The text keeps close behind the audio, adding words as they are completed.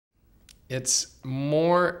it's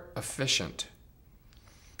more efficient.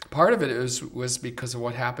 Part of it was because of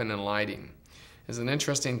what happened in lighting. It's an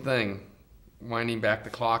interesting thing, winding back the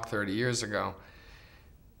clock 30 years ago,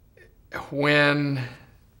 when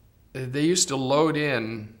they used to load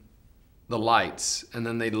in the lights and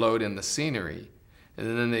then they'd load in the scenery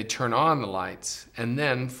and then they'd turn on the lights, and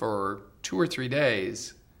then for 2 or 3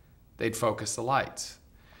 days they'd focus the lights.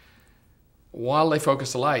 While they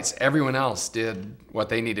focused the lights, everyone else did what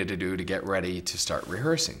they needed to do to get ready to start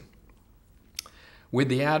rehearsing. With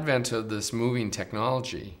the advent of this moving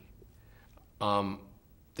technology,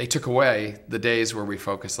 they took away the days where we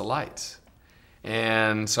focus the lights.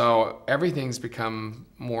 And so everything's become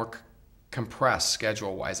more compressed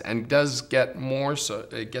schedule-wise, and does get more, so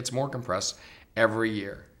it gets more compressed every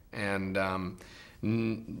year. And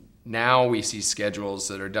now we see schedules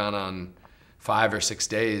that are done on 5 or 6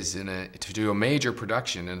 days to do a major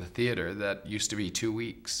production in a theater that used to be 2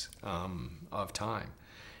 weeks of time.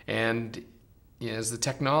 And as the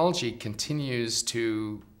technology continues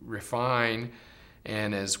to refine,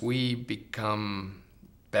 and as we become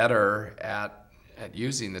better at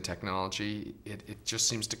using the technology, it just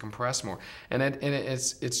seems to compress more. And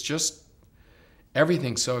it's just,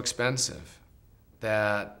 everything's so expensive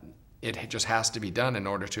that it just has to be done in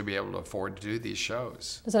order to be able to afford to do these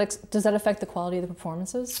shows. Does that affect the quality of the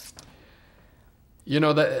performances? You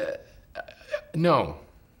know, no,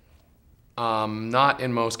 not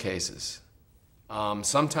in most cases.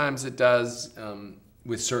 Sometimes it does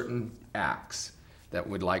with certain acts that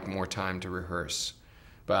would like more time to rehearse.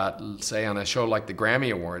 But say on a show like the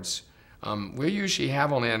Grammy Awards, we usually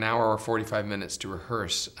have only an hour or 45 minutes to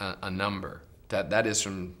rehearse a number. That is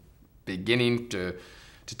from beginning to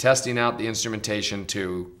testing out the instrumentation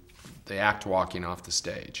to the act walking off the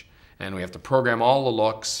stage. And we have to program all the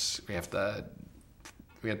looks, we have to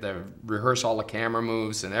rehearse all the camera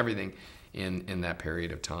moves and everything in that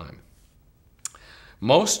period of time.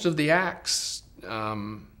 Most of the acts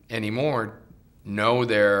anymore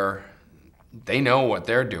they know what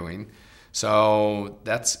they're doing, so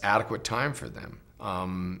that's adequate time for them.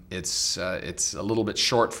 It's a little bit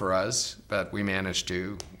short for us, but we managed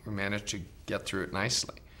to get through it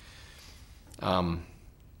nicely.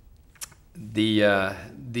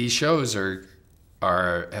 These shows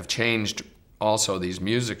have changed. Also, these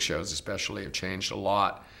music shows especially have changed a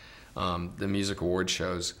lot. The music award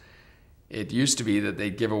shows. It used to be that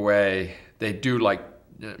they'd do like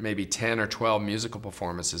maybe 10 or 12 musical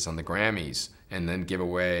performances on the Grammys and then give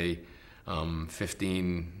away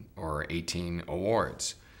 15 or 18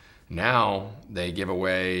 awards. Now they give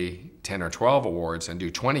away 10 or 12 awards and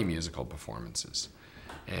do 20 musical performances.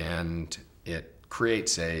 And it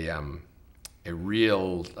creates it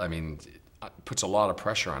puts a lot of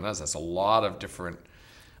pressure on us. That's a lot of different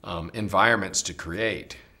environments to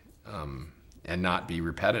create and not be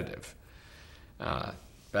repetitive.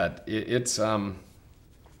 But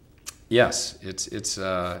yes, it's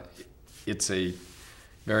a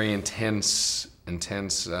very intense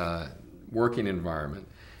working environment,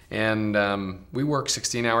 and we work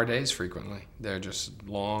 16-hour days frequently. They're just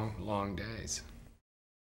long days.